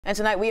And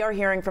tonight we are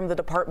hearing from the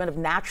Department of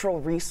Natural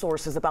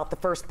Resources about the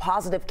first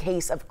positive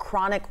case of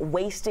chronic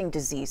wasting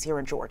disease here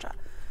in Georgia.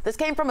 This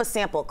came from a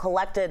sample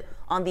collected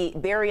on the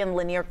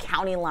Berrien-Lanier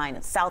County line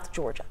in South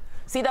Georgia.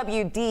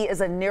 CWD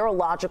is a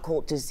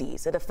neurological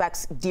disease. It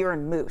affects deer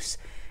and moose.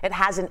 It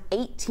has an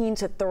 18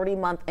 to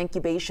 30-month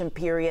incubation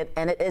period,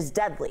 and it is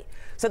deadly.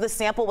 So the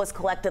sample was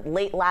collected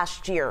late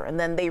last year, and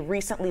then they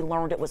recently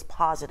learned it was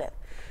positive.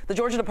 The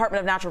Georgia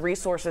Department of Natural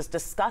Resources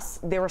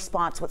discussed their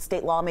response with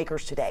state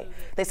lawmakers today.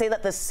 They say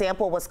that this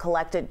sample was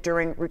collected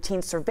during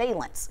routine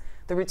surveillance.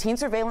 The routine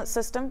surveillance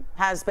system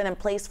has been in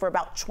place for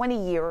about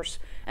 20 years,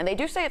 and they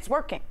do say it's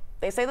working.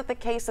 They say that the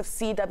case of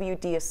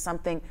CWD is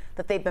something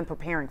that they've been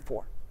preparing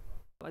for.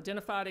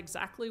 Identified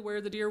exactly where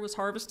the deer was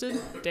harvested,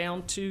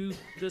 down to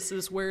this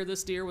is where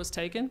this deer was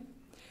taken.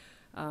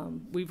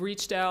 We've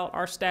reached out,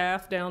 our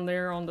staff down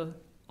there on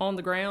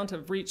the ground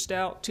have reached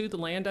out to the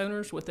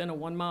landowners within a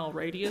 1-mile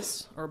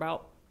radius, or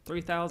about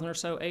 3,000 or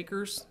so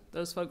acres.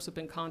 Those folks have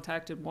been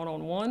contacted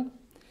one-on-one.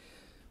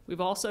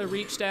 We've also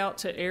reached out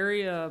to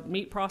area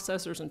meat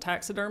processors and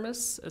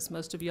taxidermists. As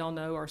most of y'all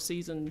know, our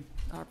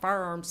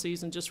firearms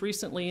season just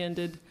recently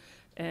ended,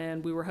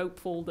 and we were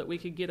hopeful that we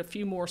could get a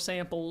few more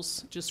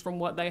samples just from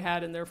what they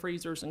had in their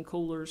freezers and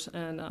coolers.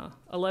 And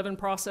 11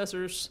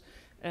 processors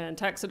and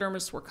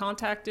taxidermists were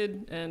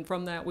contacted, and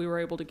from that we were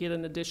able to get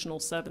an additional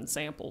 7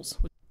 samples.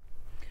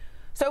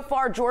 So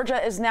far,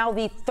 Georgia is now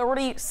the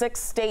 36th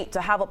state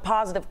to have a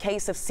positive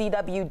case of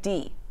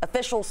CWD.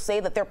 Officials say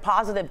that their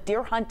positive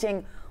deer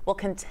hunting will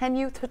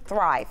continue to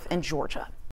thrive in Georgia.